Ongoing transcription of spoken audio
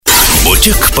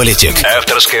Politic.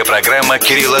 Авторская программа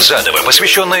Кирилла Задова,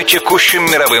 посвященная текущим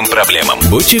мировым проблемам.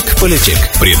 Politic.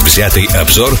 Предвзятый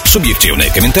обзор,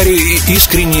 субъективные комментарии и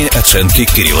искренние оценки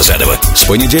Кирилла Задова. С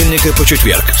понедельника по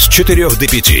четверг с 4 до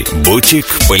 5.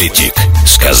 Politic.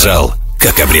 Сказал,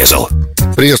 как обрезал.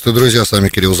 Приветствую, друзья, с вами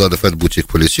Кирилл Задов, это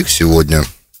Politic. Сегодня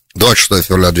 26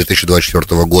 февраля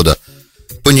 2024 года,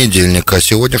 понедельник. А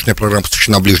сегодняшняя программа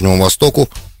посвящена Ближнему Востоку.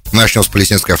 Начнем с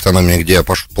Палестинской автономии, где я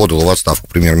подал в отставку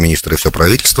премьер-министра и все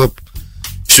правительство.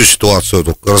 Всю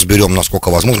ситуацию разберем, насколько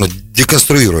возможно,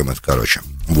 деконструируем это,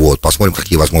 Вот, посмотрим,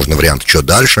 какие возможны варианты, что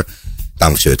дальше.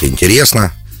 Там все это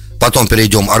интересно. Потом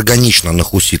перейдем органично на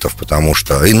хуситов, потому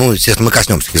что, естественно, мы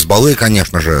коснемся Хизбаллы,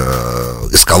 конечно же,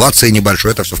 эскалации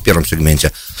небольшой, это все в первом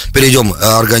сегменте. Перейдем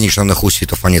органично на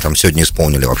хуситов, они там сегодня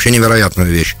исполнили вообще невероятную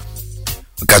вещь,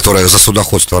 которая за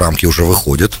судоходство рамки уже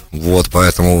выходит. Вот,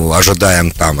 поэтому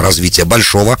ожидаем там развития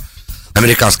большого.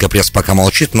 Американская пресса пока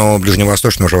молчит, но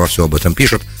ближневосточная уже вовсю об этом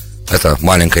пишет. Это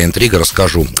маленькая интрига,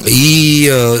 расскажу. И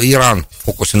Иран в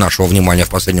фокусе нашего внимания в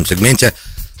последнем сегменте.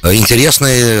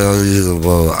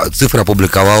 Интересные цифры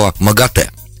опубликовала МАГАТЭ.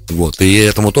 Вот, и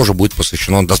этому тоже будет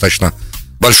посвящено достаточно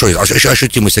большой,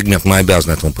 ощутимый сегмент, мы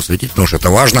обязаны этому посвятить, потому что это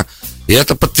важно. И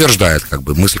это подтверждает,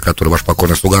 мысль, которую ваш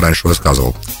покойный слуга раньше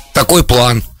высказывал. Такой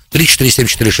план.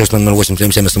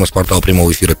 34746000877, смс-портал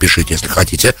прямого эфира, пишите, если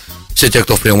хотите. Все те,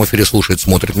 кто в прямом эфире слушает,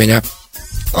 смотрит меня.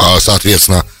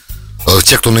 Соответственно,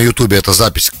 те, кто на Ютубе, это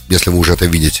запись, если вы уже это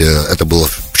видите, это было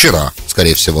вчера,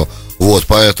 скорее всего. Вот,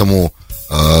 поэтому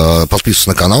подписывайтесь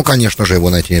на канал, конечно же, его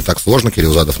найти не так сложно.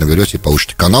 Кирилл Задов наберете и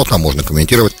получите канал, там можно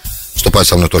комментировать, вступать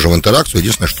со мной тоже в интеракцию.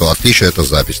 Единственное, что отличие — это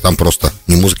запись. Там просто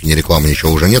ни музыки, ни рекламы,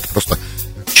 ничего уже нет, просто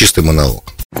чистый монолог.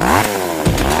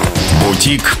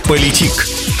 Politic.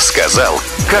 Сказал,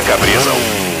 как обрезал.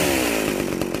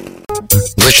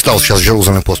 Зачитал сейчас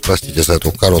Jerusalem Post, простите за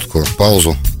эту короткую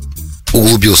паузу.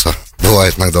 Углубился.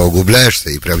 Бывает, иногда углубляешься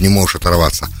и прям не можешь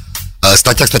оторваться.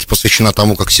 Статья, кстати, посвящена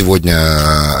тому, как сегодня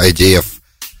IDF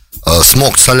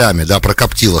смог солями,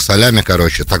 прокоптила солями,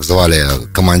 так звали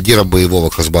командира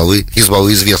боевого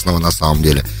Хизбаллы, известного на самом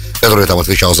деле, который там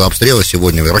отвечал за обстрелы.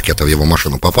 Сегодня ракета в его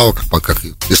машину попала, как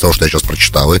из того, что я сейчас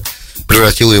прочитал, и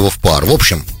превратила его в пар. В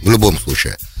общем, в любом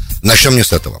случае, начнем не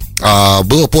с этого.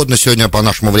 Было подано сегодня по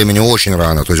нашему времени очень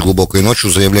рано, то есть глубокой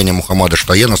ночью, заявление Мухаммада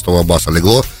Штае, на стол Аббаса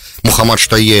легло. Мухаммад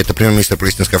Штае — это премьер-министр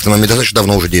Палестинской автономии, достаточно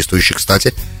давно уже действующий,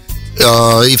 кстати.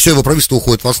 И все его правительство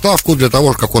уходит в отставку для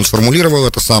того, как он сформулировал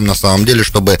это сам, на самом деле,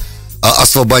 чтобы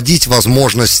освободить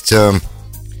возможность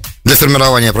для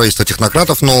формирования правительства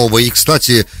технократов нового. И,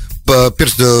 кстати,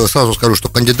 сразу скажу, что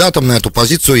кандидатом на эту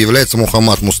позицию является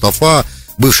Мухаммад Мустафа,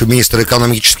 бывший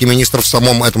экономический министр в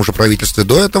самом этом же правительстве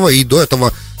до этого, и до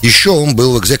этого еще он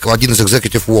был один из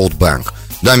экзекутив World Bank,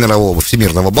 Мирового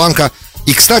Всемирного банка.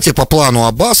 И, кстати, по плану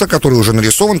Аббаса, который уже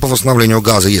нарисован по восстановлению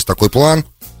Газа, есть такой план.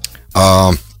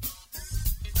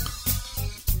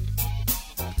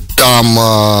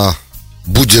 Там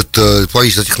будет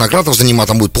правительство технократов занимать,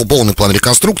 там будет полный план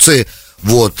реконструкции,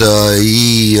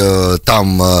 и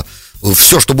там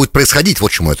все, что будет происходить,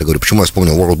 вот чему я это говорю, почему я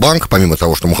вспомнил World Bank, помимо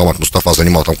того, что Мухаммад Мустафа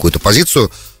занимал там какую-то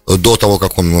позицию до того,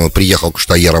 как он приехал к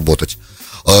Штае работать,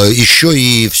 еще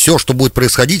и все, что будет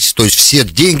происходить, то есть все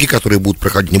деньги, которые будут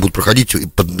проходить, не будут проходить,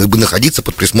 находиться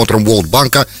под присмотром World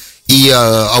Bank, и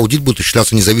аудит будет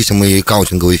осуществляться независимой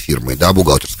аккаунтинговой фирмой,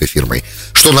 бухгалтерской фирмой.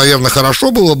 Что, наверное,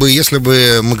 хорошо было бы, если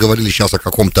бы мы говорили сейчас о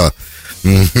каком-то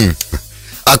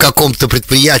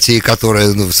предприятии,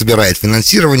 которое собирает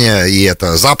финансирование, и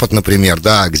это Запад, например,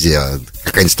 где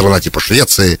какая-нибудь страна типа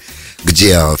Швеции,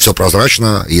 где все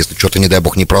прозрачно, и если что-то, не дай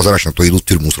бог, непрозрачно, то идут в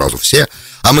тюрьму сразу все.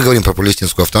 А мы говорим про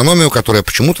палестинскую автономию, которая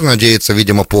почему-то надеется,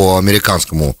 видимо, по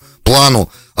американскому плану,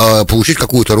 получить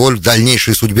какую-то роль в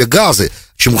дальнейшей судьбе Газы,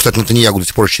 чему, кстати, Нетаньяху до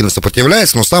сих пор сильно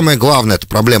сопротивляется, но самое главное, эта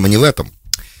проблема не в этом.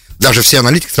 Даже все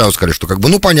аналитики сразу сказали, что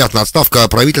понятно, отставка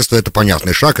правительства — это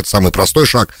понятный шаг, это самый простой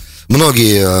шаг.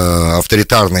 Многие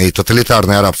авторитарные и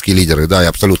тоталитарные арабские лидеры, и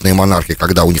абсолютные монархи,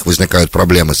 когда у них возникают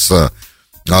проблемы со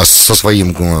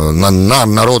своим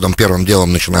народом, первым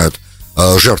делом начинают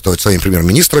жертвовать своими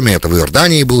премьер-министрами. Это в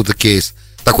Иордании был этот кейс.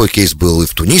 Такой кейс был и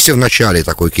в Тунисе в начале,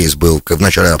 такой кейс был в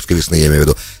начале арабской весны, я имею в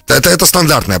виду. Это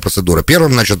стандартная процедура.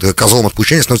 Первым, козлом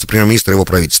отпущения становится премьер-министр и его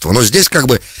правительства. Но здесь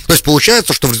то есть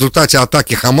получается, что в результате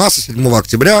атаки Хамаса 7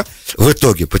 октября в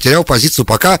итоге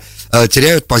пока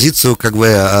теряют позицию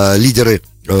лидеры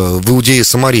в Иудее и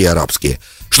Самарии арабские.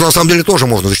 Что на самом деле тоже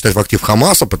можно засчитать в актив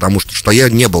Хамаса, потому что я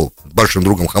не был большим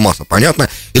другом Хамаса, понятно.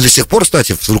 И до сих пор,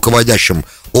 кстати, в руководящем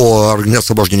Организации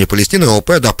освобождения Палестины,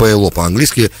 ОП, ПЛО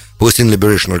по-английски, Palestine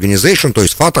Liberation Organization, то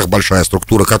есть Фатах, большая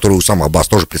структура, которую сам Аббас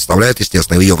тоже представляет,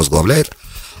 естественно, ее возглавляет.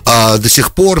 До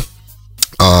сих пор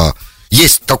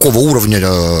Есть такого уровня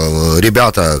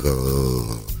ребята,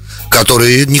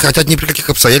 которые не хотят ни при каких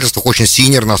обстоятельствах, очень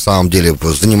синер, на самом деле,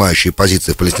 занимающие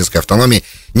позиции в палестинской автономии,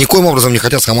 никоим образом не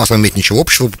хотят с Хамасом иметь ничего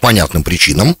общего по понятным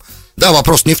причинам. Да,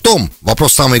 вопрос не в том,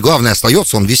 вопрос самый главный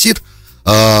остается, он висит.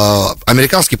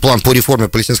 Американский план по реформе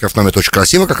палестинской автономии — это очень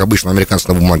красиво, как обычно американцы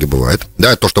на бумаге бывает.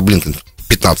 Да, это то, что Блинкен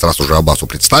 15 раз уже Аббасу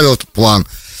представил этот план.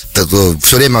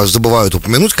 Все время забывают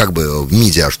упомянуть, как бы,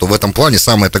 медиа, что в этом плане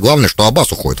самое-то главное, что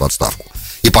Аббас уходит в отставку.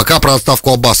 И пока про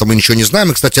отставку Аббаса мы ничего не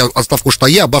знаем. И, кстати, отставку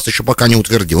Штае Аббас еще пока не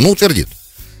утвердил. Ну, утвердит.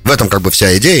 В этом как бы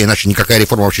вся идея, иначе никакая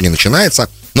реформа вообще не начинается.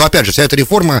 Но, опять же, вся эта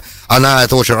реформа,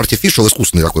 это очень artificial,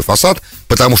 искусственный такой фасад,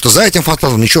 потому что за этим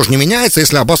фасадом ничего же не меняется,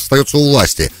 если Аббас остается у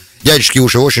власти. Дядечке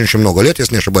уже очень-очень много лет,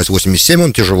 если не ошибаюсь, 87,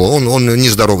 он тяжело, он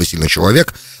нездоровый сильный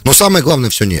человек. Но самое главное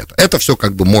все не это. Это все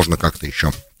как бы можно как-то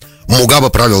еще. Мугабе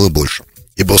правил и больше.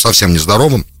 И был совсем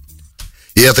нездоровым.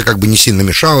 И это как бы не сильно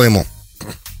мешало ему.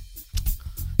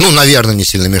 Ну, наверное, не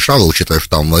сильно мешало, учитывая,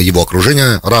 что там его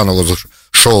окружение рано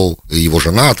шел, его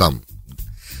жена там.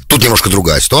 Тут немножко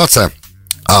другая ситуация.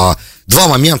 Два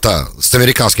момента с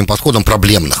американским подходом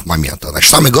проблемных момента. Значит,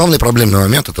 самый главный проблемный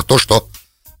момент — это то, что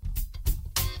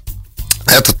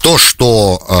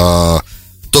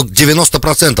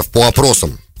 90% по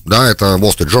опросам, да, это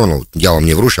Wall Street Journal, я вам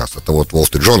не вру сейчас, это вот Wall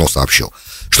Street Journal сообщил,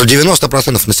 что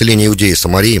 90% населения Иудеи и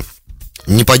Самарии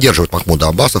не поддерживают Махмуда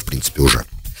Аббаса, в принципе, уже.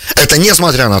 Это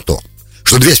несмотря на то,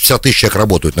 что 250 тысяч человек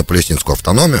работают на палестинскую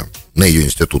автономию, на ее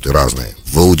институты разные,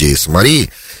 в Иудее и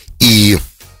Самарии, и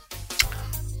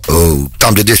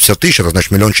там, где 250 тысяч, это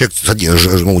значит миллион человек,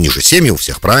 у них же семьи у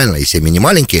всех, правильно, и семьи не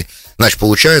маленькие, значит,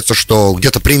 получается, что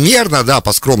где-то примерно, да,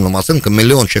 по скромным оценкам,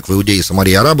 миллион человек в Иудее и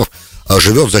Самарии арабов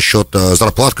живет за счет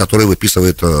зарплат, которые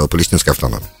выписывает палестинская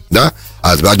автономия, да,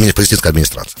 палестинская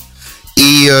администрация.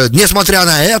 И несмотря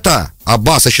на это,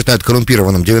 Аббаса считают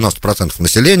коррумпированным 90%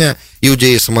 населения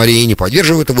Иудеи и Самарии, не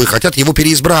поддерживают его и хотят его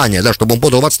переизбрания, да, чтобы он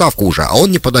подал в отставку уже, а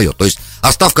он не подает. То есть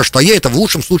отставка Штае — это в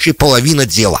лучшем случае половина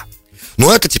дела.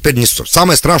 Но это теперь не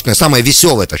самое страшное, самое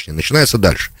веселое, точнее, начинается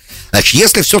дальше. Значит,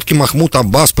 если все-таки Махмуд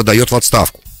Аббас подает в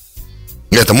отставку,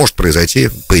 это может произойти,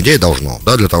 по идее, должно,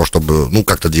 да, для того, чтобы,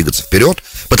 как-то двигаться вперед,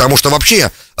 потому что вообще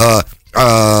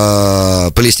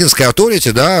палестинская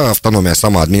авторити, да, автономия,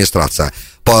 сама администрация,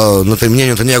 по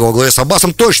мнению Нетаньяху во главе с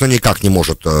Аббасом, точно никак не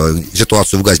может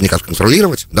ситуацию в Газе никак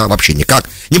контролировать, да, вообще никак,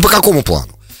 ни по какому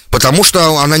плану, потому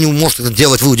что она не может это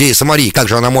делать в Иудее и Самарии, как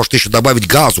же она может еще добавить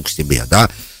газу к себе, да,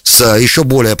 с еще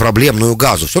более проблемную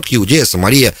газу. Все-таки Иудея,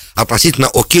 Самария относительно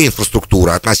окей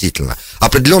инфраструктура, относительно.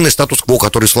 Определенный статус-кво,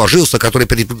 который сложился, который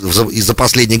за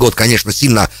последний год, конечно,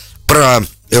 сильно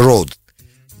прород,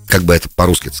 как бы это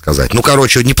по-русски сказать.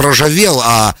 Не проржавел,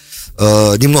 а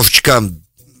немножечко,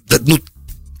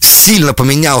 сильно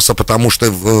поменялся, потому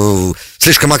что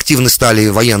слишком активны стали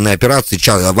военные операции.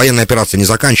 Военная операция не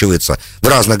заканчивается в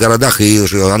разных городах, и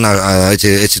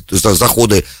эти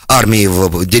заходы армии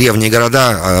в деревни и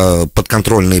города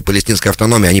подконтрольные палестинской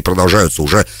автономии, они продолжаются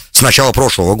уже с начала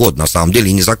прошлого года, на самом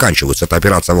деле, и не заканчиваются. Эта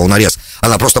операция «Волнорез»,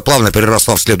 она просто плавно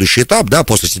переросла в следующий этап, да,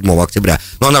 после 7 октября,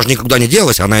 но она же никуда не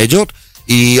делась, она идет.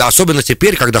 И особенно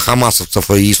теперь, когда хамасовцев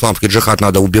и исламский джихад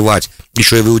надо убивать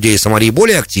еще и в Иудее и Самарии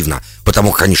более активно,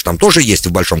 потому как они же там тоже есть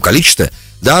в большом количестве,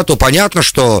 да, то понятно,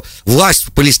 что власть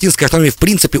в палестинской автономии в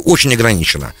принципе очень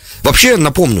ограничена. Вообще,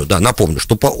 напомню,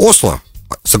 что по Осло,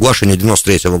 соглашению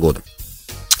 93 года,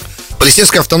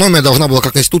 палестинская автономия должна была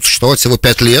как институт существовать всего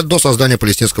 5 лет до создания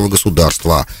палестинского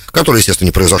государства, которое, естественно,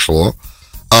 не произошло,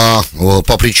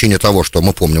 по причине того, что,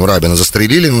 мы помним, Рабина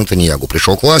застрелили, Нетаньяху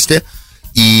пришел к власти.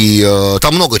 И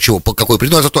там много чего, какой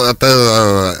придумать,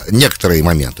 это некоторые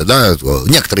моменты, да,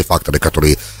 некоторые факторы,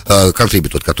 которые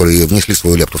контрибьютят, которые внесли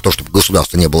свою лепту в то, чтобы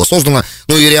государство не было создано.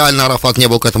 Ну и реально Арафат не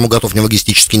был к этому готов ни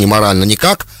логистически, ни морально,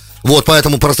 никак. Вот,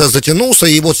 поэтому процесс затянулся,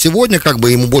 и вот сегодня, как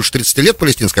бы, ему больше 30 лет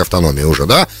палестинской автономии уже,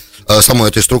 да, самой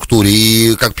этой структуре,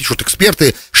 и, как пишут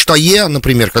эксперты, Штае,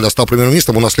 например, когда стал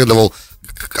премьер-министром, унаследовал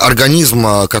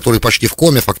организм, который почти в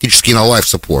коме, фактически на life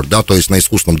support, да, то есть на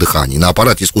искусственном дыхании, на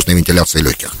аппарате искусственной вентиляции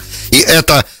легких. И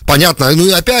это понятно, ну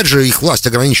и опять же, их власть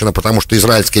ограничена, потому что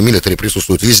израильские милитари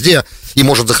присутствуют везде и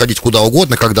может заходить куда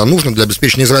угодно, когда нужно, для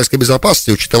обеспечения израильской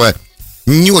безопасности, учитывая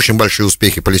не очень большие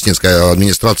успехи палестинской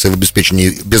администрации в обеспечении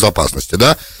безопасности,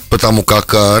 да, потому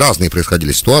как разные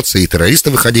происходили ситуации, и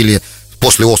террористы выходили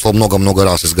после Осло много-много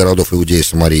раз из городов Иудеи и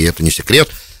Самарии, это не секрет,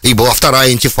 и была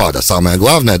вторая интифада, самое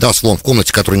главное, да, слон в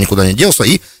комнате, который никуда не делся,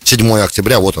 и 7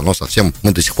 октября, вот оно совсем,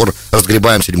 мы до сих пор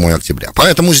разгребаем 7 октября,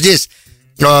 поэтому здесь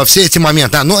все эти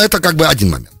моменты, но это как бы один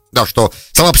момент. Да, что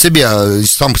сам по себе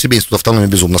институт автономии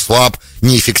безумно слаб,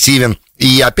 неэффективен,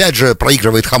 и опять же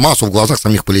проигрывает Хамасу в глазах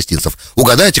самих палестинцев.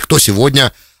 Угадайте, кто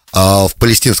сегодня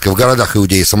в городах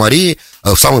Иудеи и Самарии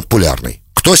самый популярный?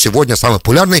 Кто сегодня самый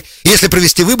популярный? Если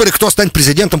провести выборы, кто станет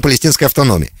президентом палестинской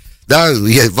автономии? Да,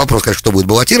 вопрос, конечно, кто будет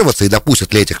баллотироваться и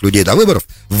допустят ли этих людей до выборов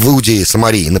в Иудее и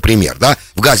Самарии, например, да,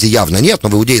 в Газе явно нет, но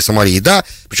в Иудее и Самарии, да,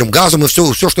 причем Газу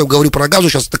все, что я говорю про Газу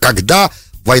сейчас, это когда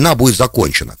война будет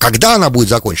закончена. Когда она будет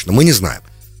закончена, мы не знаем.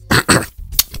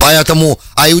 Поэтому,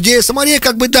 Иудея и Самария,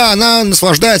 она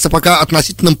наслаждается пока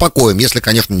относительным покоем, если,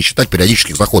 конечно, не считать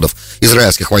периодических заходов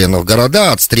израильских военных в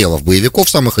города, отстрелов боевиков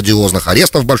самых одиозных,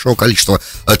 арестов большого количества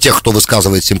тех, кто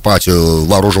высказывает симпатию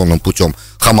вооруженным путем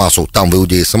Хамасу там, в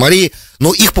Иудее и Самарии.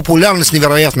 Но их популярность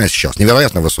невероятная сейчас,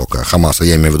 невероятно высокая, Хамаса,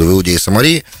 я имею в виду, в Иудее и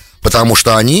Самарии, потому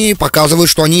что они показывают,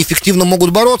 что они эффективно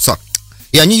могут бороться.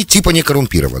 И они типа не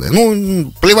коррумпированы.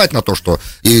 Ну, плевать на то, что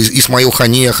Исмаил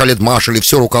Хания, Халед Машель и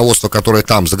все руководство, которое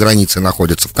там за границей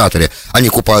находится, в Катаре, они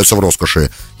купаются в роскоши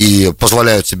и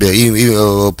позволяют себе,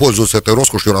 и пользуются этой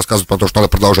роскошью, рассказывают про то, что надо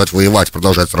продолжать воевать,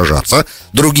 продолжать сражаться.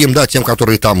 Другим, да, тем,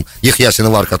 которые там, Яхья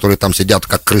Синвар, которые там сидят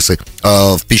как крысы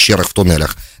в пещерах, в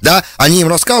туннелях, да, они им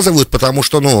рассказывают, потому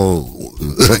что,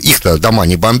 их-то дома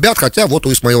не бомбят, хотя вот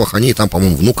у Исмаила Хании там,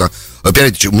 по-моему, внука,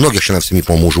 многих членов семьи,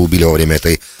 по-моему, уже убили во время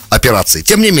этой операции.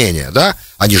 Тем не менее, да,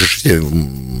 они же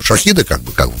шахиды, как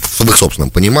бы в их собственном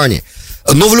понимании.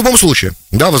 Но в любом случае,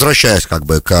 да, возвращаясь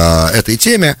к этой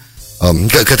теме,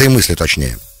 к этой мысли,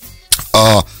 точнее,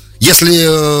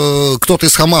 если кто-то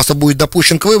из Хамаса будет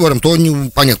допущен к выборам, то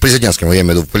понятно, президентским, я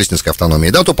имею в виду, в палестинской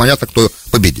автономии, да, то понятно, кто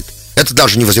победит. Это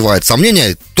даже не вызывает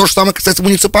сомнения. То же самое касается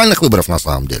муниципальных выборов, на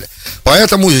самом деле.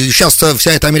 Поэтому сейчас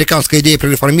вся эта американская идея про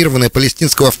реформированную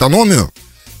палестинскую автономию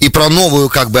и про новую,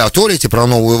 authority, про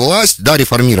новую власть, да,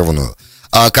 реформированную,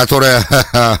 которая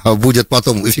будет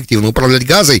потом эффективно управлять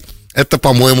Газой, это,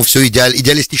 по-моему, все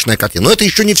идеалистичная картина. Но это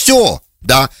еще не все,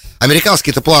 да.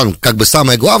 Американский-то план,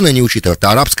 самое главное не учитывает,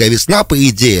 это арабская весна, по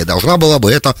идее, должна была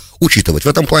бы это учитывать. В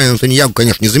этом плане Нетаньяху,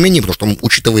 конечно, незаменим, потому что он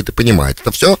учитывает и понимает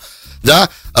это все. Да,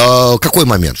 какой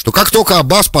момент? Что как только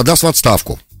Аббас подаст в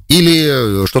отставку,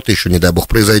 или что-то еще, не дай бог,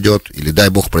 произойдет, или дай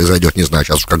бог произойдет, не знаю,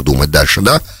 сейчас уж как думать дальше,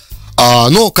 да,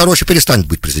 перестанет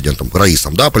быть президентом,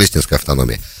 раисом, да, палестинской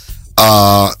автономии.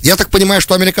 Я так понимаю,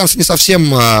 что американцы не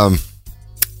совсем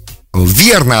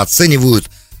верно оценивают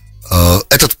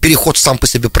этот переход сам по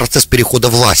себе, процесс перехода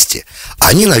власти.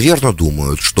 Они, наверное,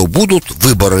 думают, что будут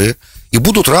выборы, и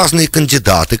будут разные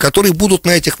кандидаты, которые будут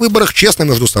на этих выборах честно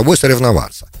между собой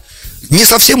соревноваться. Не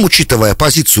совсем учитывая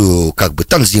позицию,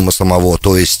 Танзима самого,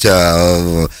 то есть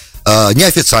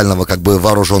неофициального,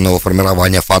 вооруженного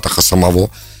формирования Фатаха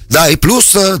самого, да, и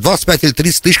плюс 25 или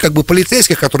 30 тысяч,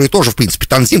 полицейских, которые тоже, в принципе,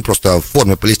 Танзим просто в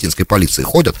форме палестинской полиции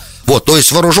ходят, вот, то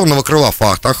есть вооруженного крыла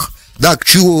Фатах, да,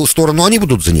 чью сторону они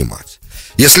будут занимать.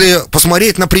 Если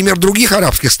посмотреть, например, других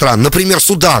арабских стран, например,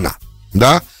 Судана,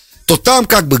 да, то там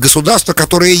государство,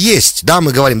 которое есть, да,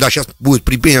 мы говорим, да, сейчас будет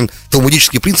применен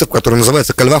талмудический принцип, который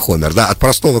называется кальвахомер, да, от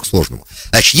простого к сложному.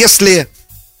 Значит, если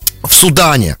в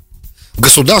Судане, в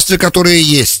государстве, которое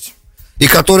есть, и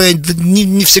которое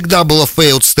не всегда было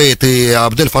failed state, и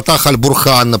Абдель-Фатах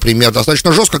аль-Бурхан, например,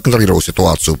 достаточно жестко контролировал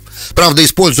ситуацию, правда,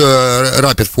 используя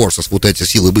Rapid Forces, вот эти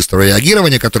силы быстрого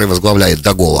реагирования, которые возглавляет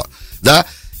Дагола, да,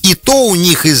 и то у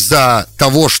них из-за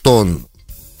того, что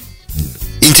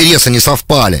интересы не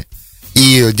совпали,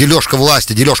 и дележка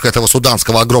власти, дележка этого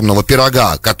суданского огромного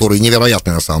пирога, который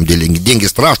невероятный на самом деле, деньги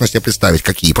страшно себе представить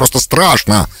какие, просто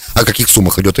страшно, о каких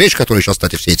суммах идет речь, которые сейчас,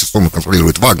 кстати, все эти суммы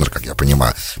контролирует Вагнер, как я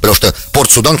понимаю, потому что порт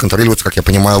Судан контролируется, как я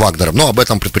понимаю, Вагнером, но об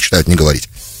этом предпочитают не говорить.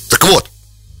 Так вот,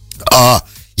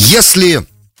 если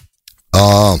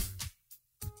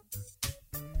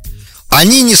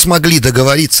они не смогли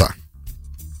договориться,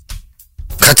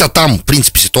 хотя там, в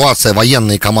принципе, ситуация,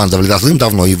 военные командовали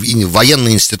давным-давно, и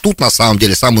военный институт, на самом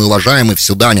деле, самый уважаемый в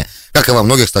Судане, как и во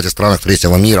многих, кстати, странах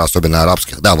третьего мира, особенно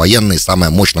арабских, да, военные,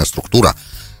 самая мощная структура,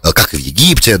 как и в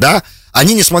Египте, да,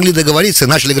 они не смогли договориться и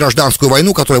начали гражданскую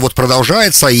войну, которая вот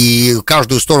продолжается, и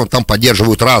каждую сторону там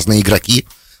поддерживают разные игроки,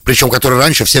 причем которые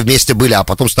раньше все вместе были, а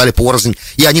потом стали порознь,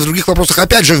 и они в других вопросах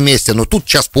опять же вместе, но тут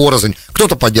сейчас порознь,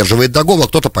 кто-то поддерживает Дагола,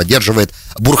 кто-то поддерживает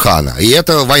Бурхана, и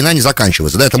эта война не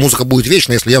заканчивается, да, эта музыка будет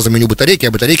вечна, если я заменю батарейки,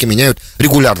 а батарейки меняют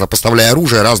регулярно, поставляя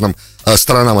оружие разным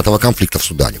сторонам этого конфликта в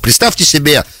Судане. Представьте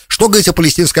себе, что говорить о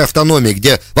палестинской автономии,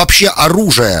 где вообще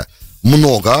оружия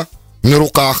много на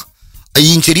руках,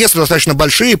 и интересы достаточно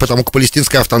большие, потому как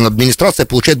палестинская администрация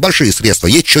получает большие средства,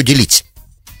 есть что делить,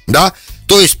 да.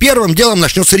 То есть первым делом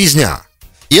начнется резня.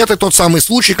 И это тот самый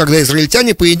случай, когда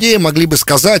израильтяне, по идее, могли бы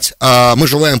сказать, мы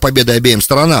желаем победы обеим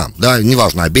сторонам, да,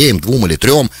 неважно, обеим, двум или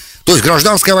трем. То есть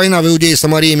гражданская война в Иудее и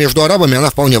Самарии между арабами, она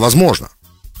вполне возможна.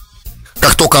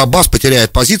 Как только Аббас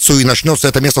потеряет позицию и начнется,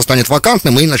 это место станет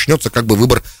вакантным, и начнется как бы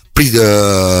выбор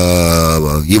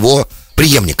его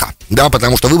преемника, да,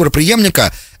 потому что выбор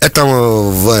преемника это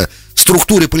в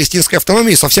структуре палестинской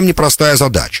автономии совсем непростая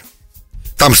задача.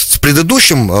 Там с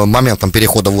предыдущим моментом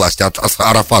перехода власти от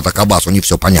Арафата к Аббасу не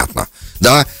все понятно,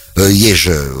 да, есть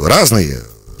же разные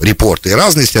репорты и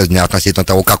разные исследования относительно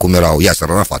того, как умирал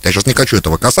Ясер Арафат. Я сейчас не хочу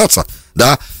этого касаться,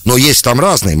 да, но есть там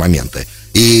разные моменты.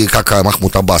 И как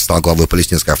Махмуд Аббас стал главой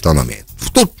палестинской автономии.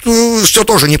 Тут все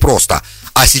тоже непросто.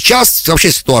 А сейчас вообще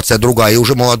ситуация другая, и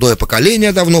уже молодое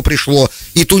поколение давно пришло,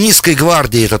 и тунисской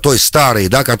гвардии, это той старой,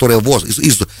 да, которая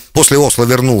после Осло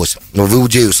вернулась в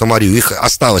Иудею, Самарию, их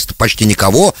осталось почти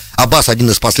никого. Аббас один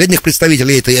из последних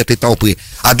представителей этой толпы.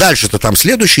 А дальше-то там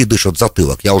следующие дышат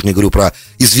затылок. Я уже не говорю про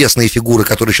известные фигуры,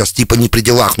 которые сейчас типа не при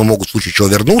делах, но могут в случае чего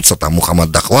вернуться, там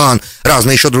Мухаммад Дахлан,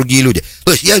 разные еще другие люди.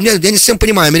 То есть я не совсем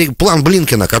понимаю, план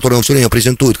Блинкена, который он все время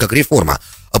презентует как реформа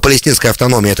палестинской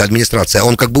автономии, эта администрация,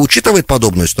 он как бы учитывает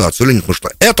подобную ситуацию или нет? Потому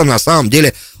что это на самом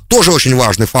деле тоже очень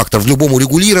важный фактор в любом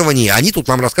урегулировании. Они тут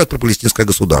нам рассказывают про палестинское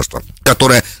государство,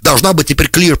 которое должна быть теперь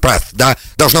clear path, да,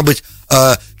 должна быть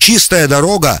чистая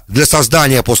дорога для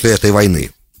создания после этой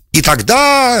войны. И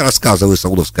тогда, рассказывает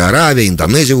Саудовская Аравия,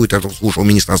 Индонезия, это слушал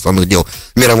министр иностранных дел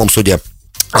в мировом суде,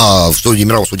 в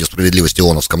мировом суде справедливости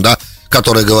ООНовском, да,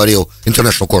 который говорил,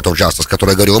 International Court of Justice,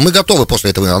 который говорил, мы готовы,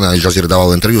 после этого она Аль-Джазире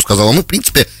давала интервью, сказала, мы, в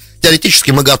принципе,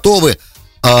 теоретически мы готовы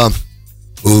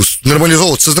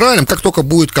нормализовывать с Израилем, как только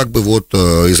будет, как бы, вот,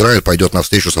 Израиль пойдет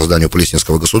навстречу созданию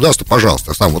палестинского государства,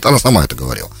 пожалуйста, вот она сама это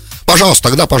говорила. Пожалуйста,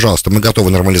 тогда, пожалуйста, мы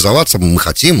готовы нормализоваться, мы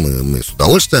хотим, мы с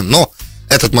удовольствием, но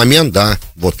этот момент, да,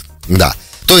 вот, да.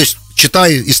 То есть,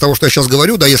 читай из того, что я сейчас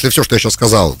говорю, да, если все, что я сейчас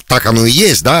сказал, так оно и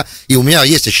есть, да, и у меня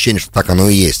есть ощущение, что так оно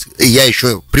и есть, и я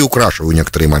еще приукрашиваю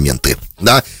некоторые моменты,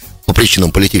 да, по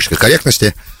причинам политической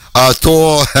корректности,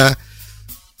 то,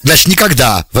 значит,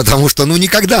 никогда, потому что,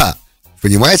 никогда.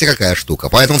 Понимаете, какая штука?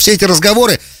 Поэтому все эти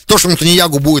разговоры, то, что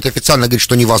Нетаньяху будет официально говорить,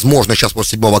 что невозможно сейчас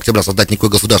после 7 октября создать никакое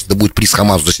государство, это будет приз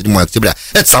Хамасу за 7 октября.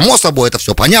 Это само собой, это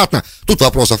все понятно, тут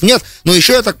вопросов нет. Но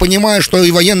еще я так понимаю, что и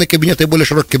военный кабинет, и более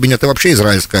широкий кабинет, и вообще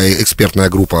израильская экспертная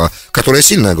группа, которая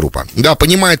сильная группа, да,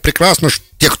 понимает прекрасно, что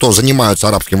те, кто занимаются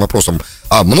арабским вопросом,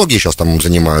 а многие сейчас там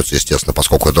занимаются, естественно,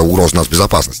 поскольку это угроза нас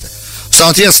безопасности.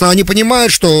 Соответственно, они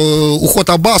понимают, что уход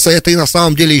Аббаса это и на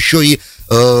самом деле еще и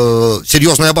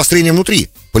серьезное обострение внутри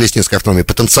палестинской автономии,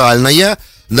 потенциальное,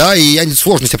 да, и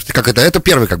сложно себе представить, как это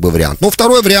первый как бы вариант. Но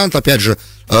второй вариант, опять же,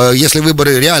 если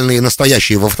выборы реальные,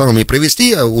 настоящие в автономии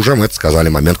провести, уже мы это сказали,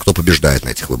 момент, кто побеждает на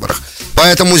этих выборах.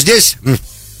 Поэтому здесь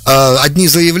одни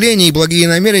заявления и благие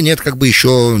намерения, это как бы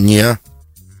еще не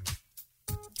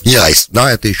айс, да,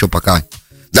 это еще пока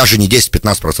даже не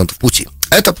 10-15% пути.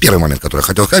 Это первый момент, который я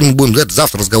хотел сказать. Мы будем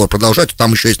завтра разговор продолжать,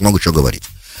 там еще есть много чего говорить.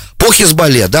 По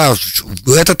Хизбалле, да,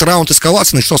 этот раунд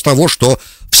эскалации начался с того, что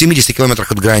в 70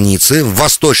 километрах от границы, в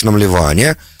восточном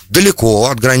Ливане,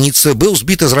 далеко от границы, был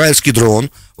сбит израильский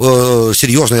дрон,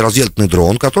 серьезный разведывательный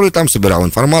дрон, который там собирал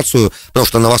информацию, потому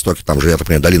что на востоке, там же, я так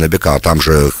понимаю, долина Бека, там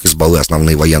же Хизбаллы,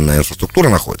 основные военная инфраструктура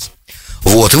находится.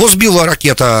 Вот, его сбила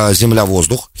ракета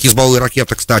земля-воздух, Хизбаллы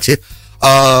ракета, кстати.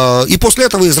 И после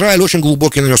этого Израиль очень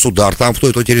глубокий нанес удар. Там в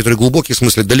той территории глубокий, в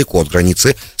смысле далеко от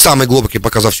границы. Самый глубокий,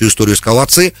 показав всю историю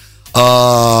эскалации.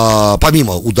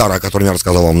 Помимо удара, о котором я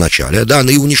рассказал вам в начале, да,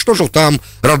 и уничтожил там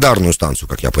радарную станцию,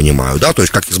 как я понимаю, да, то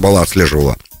есть как Хизбалла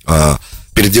отслеживала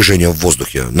передвижение в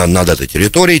воздухе над этой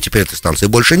территорией. Теперь этой станции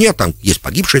больше нет, там есть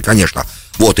погибшие, конечно.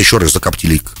 Вот, еще раз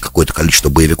закоптили какое-то количество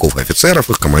боевиков и офицеров,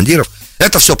 их командиров.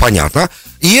 Это все понятно.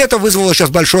 И это вызвало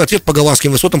сейчас большой ответ. По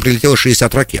голландским высотам прилетело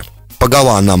 60 ракет. По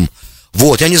Голландам.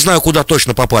 Вот, я не знаю, куда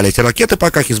точно попали эти ракеты,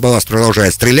 пока Хизбалла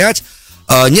продолжает стрелять,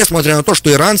 несмотря на то,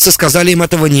 что иранцы сказали им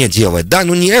этого не делать. Да,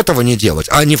 не этого не делать,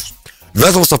 а не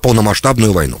ввязываться в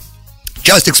полномасштабную войну.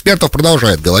 Часть экспертов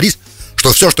продолжает говорить,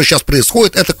 что все, что сейчас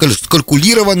происходит, это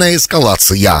калькулированная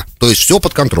эскалация. То есть все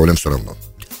под контролем все равно.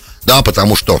 Да,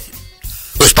 потому что...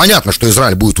 То есть понятно, что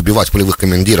Израиль будет убивать полевых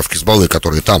командиров Хизбаллы,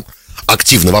 которые там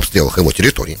активны в обстрелах его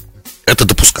территории. Это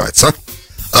допускается.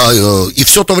 И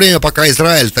все то время, пока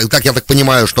Израиль, как я так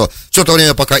понимаю, что все то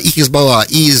время, пока и Хизбалла,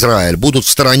 и Израиль будут в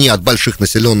стороне от больших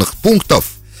населенных пунктов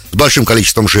с большим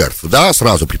количеством жертв, да,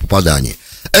 сразу при попадании,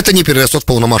 это не перерастет в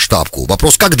полномасштабку.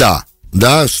 Вопрос, когда,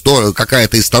 да, что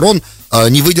какая-то из сторон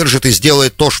не выдержит и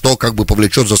сделает то, что как бы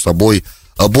повлечет за собой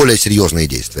более серьезные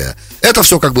действия. Это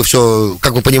все, как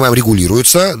мы понимаем,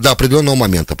 регулируется до определенного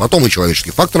момента. Потом и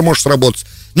человеческий фактор может сработать.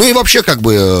 Ну и вообще,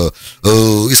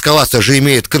 эскалация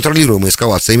же контролируемая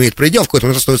эскалация имеет предел, в какой-то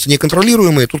момент становится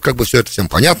неконтролируемой, и тут все это всем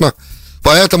понятно.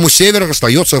 Поэтому север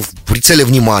остается в прицеле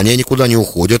внимания, никуда не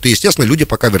уходит, и, естественно, люди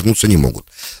пока вернуться не могут.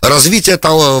 Развитие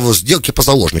сделки по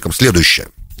заложникам следующее.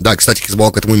 Да, кстати,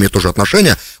 Хизбалла к этому имеет тоже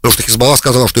отношение, потому что Хизбалла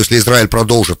сказала, что если Израиль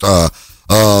продолжит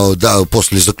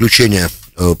после заключения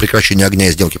прекращения огня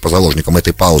и сделки по заложникам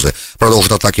этой паузы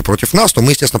продолжит атаки против нас, то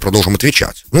мы, естественно, продолжим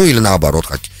отвечать. Ну или наоборот,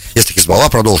 если Хизбалла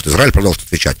продолжит, Израиль продолжит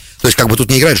отвечать. То есть тут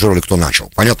не играет же роли, кто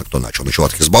начал. Понятно, кто начал. Начал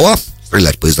от Хизбалла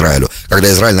стрелять по Израилю,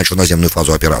 когда Израиль начал наземную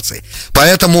фазу операции.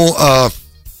 Поэтому,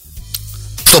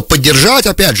 чтобы поддержать,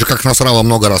 опять же, как Насралла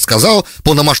много раз сказал,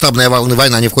 полномасштабная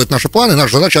война не входит в наши планы,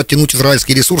 наша задача оттянуть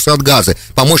израильские ресурсы от Газы,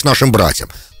 помочь нашим братьям.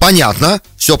 Понятно,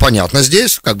 все понятно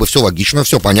здесь, все логично,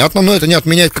 все понятно, но это не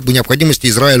отменяет необходимости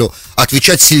Израилю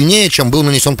отвечать сильнее, чем был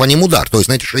нанесен по ним удар. То есть,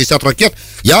 знаете, 60 ракет,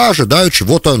 я ожидаю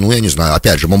чего-то, я не знаю,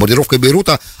 опять же, бомбардировка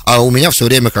Бейрута, а у меня все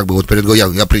время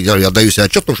я отдаю себе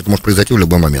отчет, потому что это может произойти в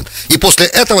любой момент. И после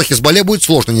этого Хизбалле будет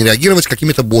сложно не реагировать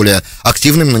какими-то более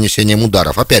активным нанесением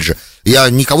ударов. Опять же, я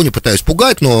никого не пытаюсь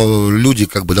пугать, но люди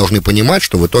должны понимать,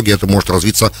 что в итоге это может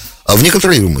развиться в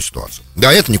неконтролируемую ситуацию.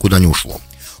 Да, это никуда не ушло.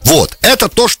 Вот, это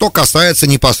то, что касается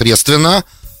непосредственно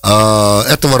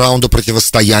этого раунда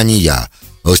противостояния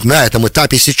на этом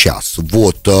этапе сейчас.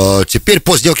 Вот, теперь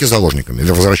по сделке с заложниками,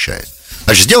 возвращаясь.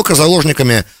 Значит, сделка с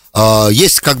заложниками,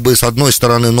 есть с одной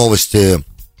стороны новости,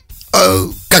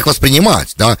 как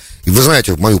воспринимать, да, и вы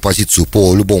знаете мою позицию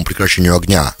по любому прекращению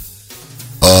огня,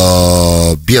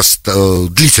 без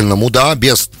длительному, да,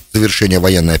 без завершения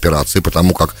военной операции,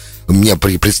 потому как мне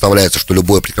представляется, что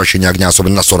любое прекращение огня,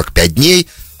 особенно на 45 дней,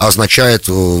 означает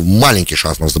маленький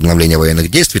шанс на возобновление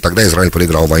военных действий, тогда Израиль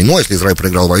проиграл войну. Если Израиль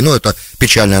проиграл войну, это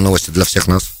печальная новость для всех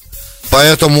нас.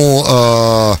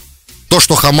 Поэтому то,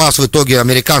 что Хамас в итоге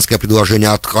американское предложение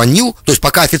отклонил, то есть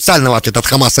пока официального ответа от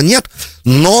Хамаса нет,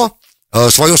 но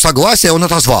свое согласие он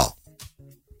отозвал.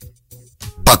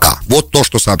 Пока. Вот то,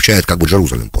 что сообщает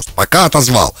Джерузалем Пост. Пока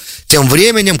отозвал. Тем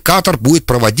временем Катар будет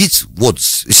проводить,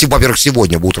 во-первых,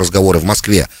 сегодня будут разговоры в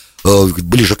Москве,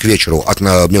 ближе к вечеру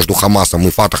между Хамасом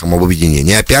и Фатахом об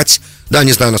объединении опять. Да,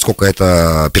 не знаю, насколько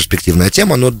это перспективная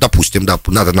тема, но, допустим, да,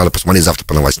 надо посмотреть завтра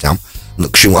по новостям,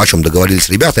 о чем договорились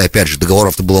ребята, и опять же,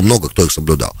 договоров-то было много, кто их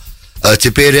соблюдал.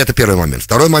 Теперь это первый момент.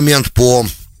 Второй момент по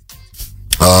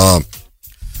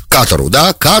Катару,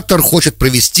 да, Катар хочет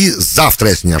провести завтра,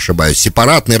 если не ошибаюсь,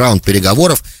 сепаратный раунд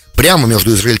переговоров прямо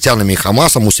между израильтянами и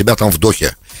Хамасом у себя там в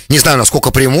Дохе. Не знаю,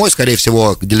 насколько прямой, скорее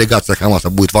всего, делегация Хамаса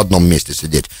будет в одном месте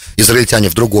сидеть, израильтяне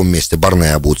в другом месте,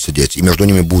 Барнея будут сидеть, и между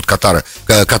ними будут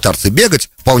катарцы бегать.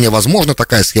 Вполне возможно,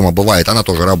 такая схема бывает, она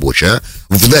тоже рабочая.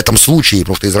 В этом случае,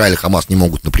 потому что Израиль и Хамас не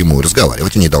могут напрямую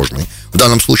разговаривать, и не должны. В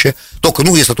данном случае,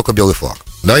 если только белый флаг.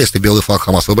 Да, если белый флаг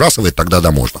Хамас выбрасывает, тогда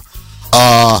да, можно.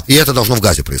 И это должно в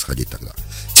Газе происходить тогда.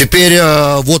 Теперь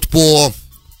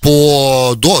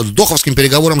по доховским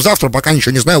переговорам завтра пока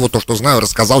ничего не знаю, то, что знаю,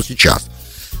 рассказал сейчас.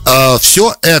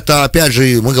 Все это, опять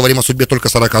же, мы говорим о судьбе только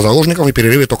 40 заложников и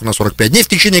перерыве только на 45 дней, в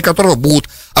течение которого будут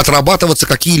отрабатываться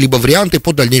какие-либо варианты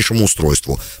по дальнейшему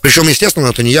устройству. Причем, естественно,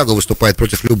 Нетаньяху выступает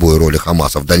против любой роли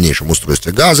Хамаса в дальнейшем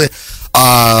устройстве Газы.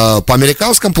 А по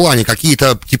американском плане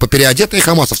какие-то переодетые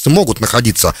хамасовцы могут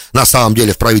находиться на самом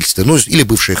деле в правительстве, или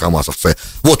бывшие хамасовцы,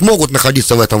 могут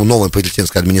находиться в этом новой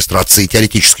палестинской администрации,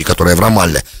 теоретически, которая в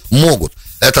Рамалле, могут.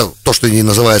 Это то, что и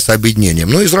называется объединением.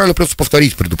 Но Израилю придется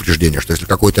повторить предупреждение, что если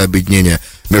какое-то объединение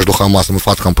между Хамасом и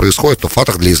Фатахом происходит, то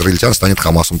Фатах для израильтян станет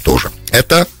Хамасом тоже.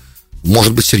 Это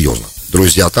может быть серьезно,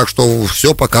 друзья. Так что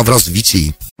все пока в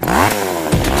развитии.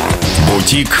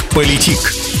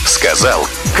 Бутик-политик. Сказал,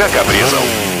 как обрезал.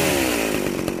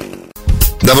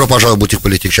 Добро пожаловать в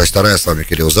Бутик-политик, часть 2. С вами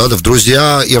Кирилл Задов.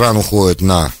 Друзья, Иран уходит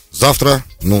на завтра.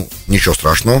 Ничего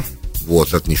страшного.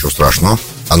 Это ничего страшного.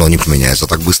 Оно не поменяется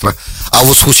так быстро. А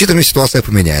с хуситами ситуация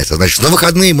поменяется. Значит, на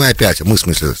выходные в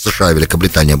смысле США и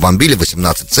Великобритания бомбили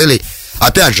 18 целей.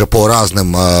 Опять же, по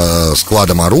разным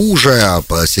складам оружия,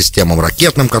 по системам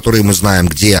ракетным, которые мы знаем,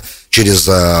 где через,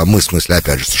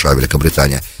 опять же, США и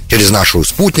Великобритания, через наши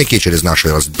спутники, через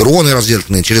наши дроны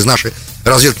разведывательные, через наши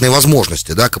разведывательные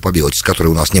возможности, да, capabilities,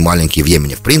 которые у нас не маленькие в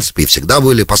Йемене, в принципе, и всегда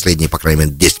были, последние, по крайней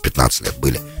мере, 10-15 лет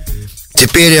были.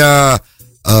 Теперь...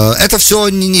 это все,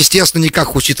 естественно, никак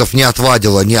хуситов не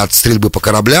отвадило ни от стрельбы по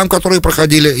кораблям, которые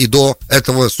проходили и до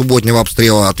этого субботнего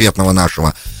обстрела ответного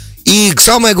нашего. И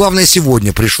самое главное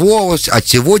сегодня пришло,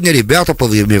 сегодня ребята,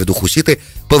 я имею в виду хуситы,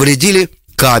 повредили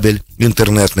кабель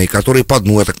интернетный, который по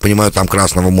дну, я так понимаю, там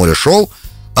Красного моря шел,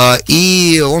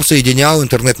 и он соединял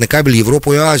интернетный кабель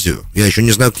Европу и Азию. Я еще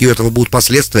не знаю, какие у этого будут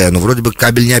последствия, но вроде бы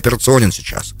кабель не операционен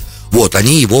сейчас. Вот,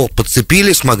 они его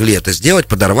подцепили, смогли это сделать,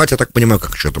 подорвать, я так понимаю,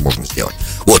 как еще это можно сделать.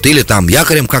 Вот, или там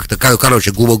якорем как-то,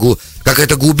 короче,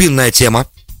 какая-то глубинная тема.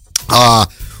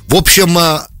 В общем,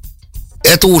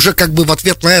 это уже как бы в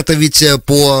ответ на это, ведь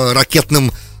по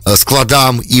ракетным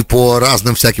складам и по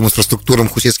разным всяким инфраструктурным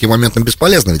хуситским моментам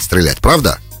бесполезно ведь стрелять,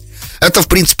 правда? Это, в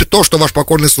принципе, то, что ваш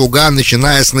покорный слуга,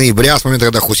 начиная с ноября, с момента,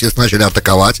 когда хуситы начали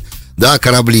атаковать, да,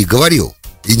 корабли, говорил.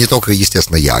 И не только,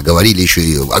 естественно, я, говорили еще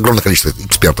и огромное количество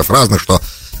экспертов разных, что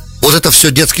вот это все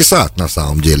детский сад, на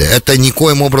самом деле. Это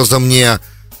никоим образом не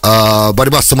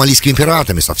борьба с сомалийскими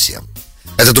пиратами совсем.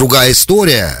 Это другая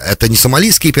история, это не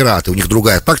сомалийские пираты, у них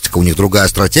другая тактика, у них другая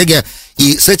стратегия.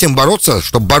 И с этим бороться,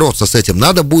 чтобы бороться с этим,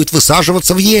 надо будет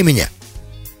высаживаться в Йемене.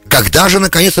 Когда же,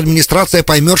 наконец, администрация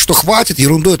поймет, что хватит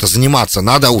ерундой это заниматься,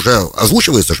 надо уже,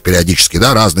 озвучивается же периодически,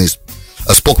 да, разные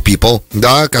spokespeople,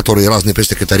 да, которые разные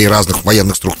пресс-секретари разных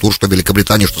военных структур, что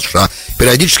Великобритания, что США,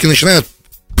 периодически начинают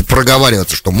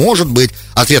проговариваться, что, может быть,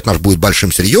 ответ наш будет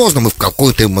большим, серьезным, и в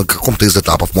каком-то из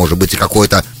этапов, может быть, и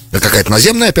какая-то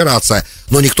наземная операция,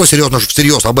 но никто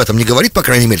всерьез об этом не говорит, по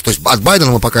крайней мере, то есть от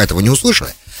Байдена мы пока этого не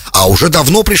услышали. А уже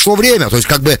давно пришло время, то есть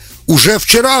как бы уже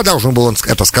вчера должен был он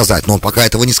это сказать, но он пока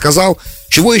этого не сказал.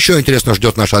 Чего еще, интересно,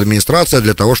 ждет наша администрация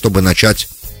для того, чтобы начать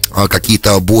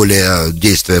какие-то более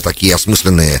действия такие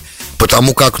осмысленные?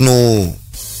 Потому как,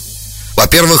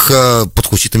 во-первых, под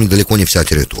хуситами далеко не вся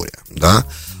территория, да.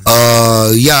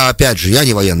 Я, опять же, я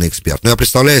не военный эксперт, но я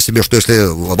представляю себе, что если,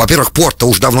 во-первых, порт-то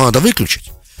уж давно надо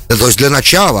выключить. То есть для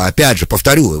начала, опять же,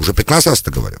 повторю, уже 15 раз это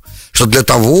говорю, что для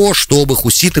того, чтобы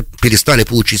хуситы перестали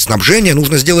получить снабжение,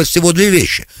 нужно сделать всего две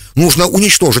вещи. Нужно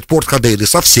уничтожить порт Ходейды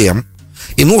совсем,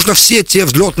 и нужно все те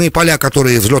взлетные поля,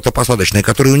 взлетно-посадочные,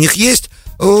 которые у них есть,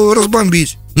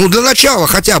 разбомбить. Для начала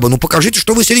хотя бы, покажите,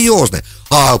 что вы серьезны.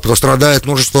 Пострадает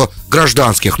множество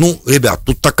гражданских. Ребят,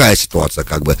 тут такая ситуация,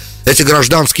 как бы. Эти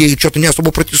гражданские что-то не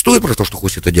особо протестуют про то, что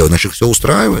хуситы делают, значит, их все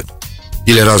устраивает.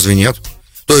 Или разве нет?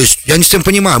 То есть, я не всем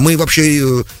понимаю, мы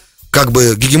вообще как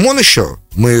бы гегемон еще,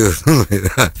 мы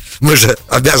же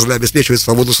обязаны обеспечивать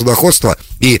свободу судоходства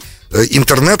и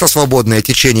интернета, свободное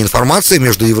течение информации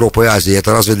между Европой и Азией.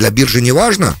 Это разве для биржи не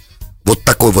важно? Вот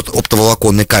такой вот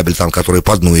оптоволоконный кабель там, который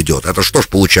по дну идет. Это что ж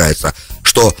получается,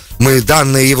 что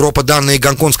Европа данные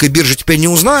гонконгской биржи теперь не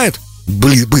узнает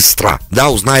быстро, да,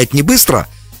 узнает не быстро?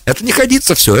 Это не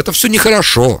годится все, это все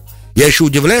нехорошо. Я еще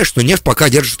удивляюсь, что нефть пока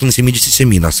держится на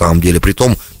 77, на самом деле, при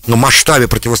том масштабе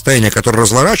противостояния, которое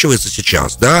разворачивается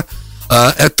сейчас, да,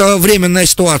 это временная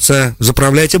ситуация.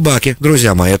 Заправляйте баки,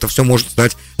 друзья мои, это все может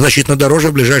стать значительно дороже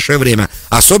в ближайшее время,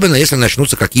 особенно если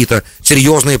начнутся какие-то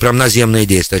серьезные прям наземные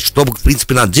действия, что, в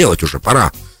принципе, надо делать уже,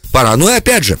 пора. И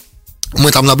опять же,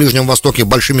 мы там на Ближнем Востоке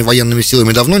большими военными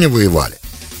силами давно не воевали,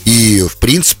 и, в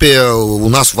принципе, у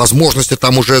нас возможности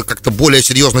там уже как-то более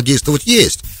серьезно действовать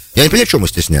есть. Я не понимаю, что мы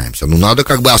стесняемся. Надо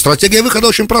как бы... А стратегия выхода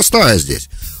очень простая здесь.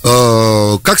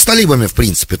 Как с талибами, в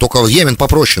принципе. Только Йемен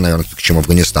попроще, наверное, чем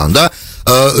Афганистан, да?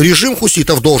 Режим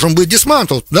хуситов должен быть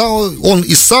dismantled, да? Он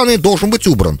из Саны должен быть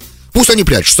убран. Пусть они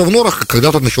прячутся в норах, как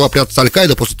когда-то начала прятаться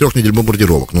Аль-Каида после 3 недель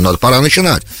бомбардировок. Пора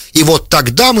начинать. И вот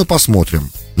тогда мы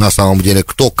посмотрим, на самом деле,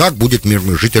 кто как будет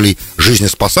мирных жителей жизни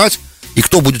спасать, и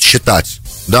кто будет считать,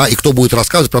 да, и кто будет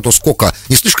рассказывать про то, сколько,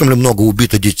 не слишком ли много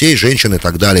убито детей, женщин и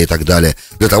так далее,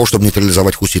 для того, чтобы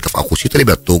нейтрализовать хуситов. А хуситы,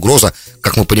 ребят, это угроза,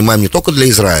 как мы понимаем, не только для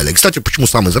Израиля. И, кстати, почему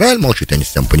сам Израиль молчит, я не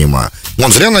совсем понимаю.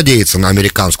 Он зря надеется на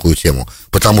американскую тему,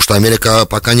 потому что Америка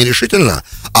пока не решительна,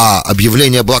 а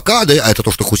объявление блокады, а это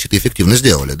то, что хуситы эффективно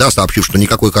сделали, да, сообщив, что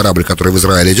никакой корабль, который в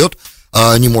Израиль идет,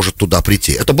 не может туда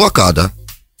прийти. Это блокада.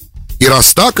 И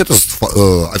раз так, это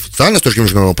официально, с точки зрения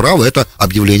международного права, это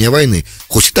объявление войны.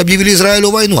 Хуситы объявили Израилю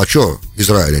войну. А что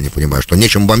Израиль, я не понимаю? Что,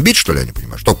 нечем бомбить, что ли, я не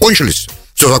понимаю? Что, кончились?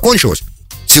 Все закончилось?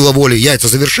 Сила воли, яйца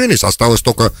завершились, осталось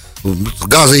только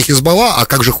Газа и Хизбалла, а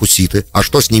как же хуситы? А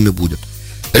что с ними будет?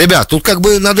 Ребят, тут как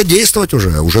бы надо действовать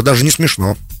уже даже не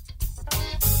смешно.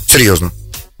 Серьезно.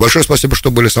 Большое спасибо,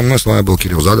 что были со мной. С вами был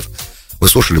Кирилл Задов. Вы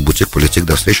слушали «Бутик Политик».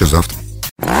 До встречи завтра.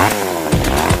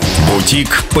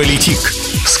 «Бутик Политик».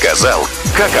 Сказал,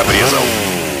 как обрезал.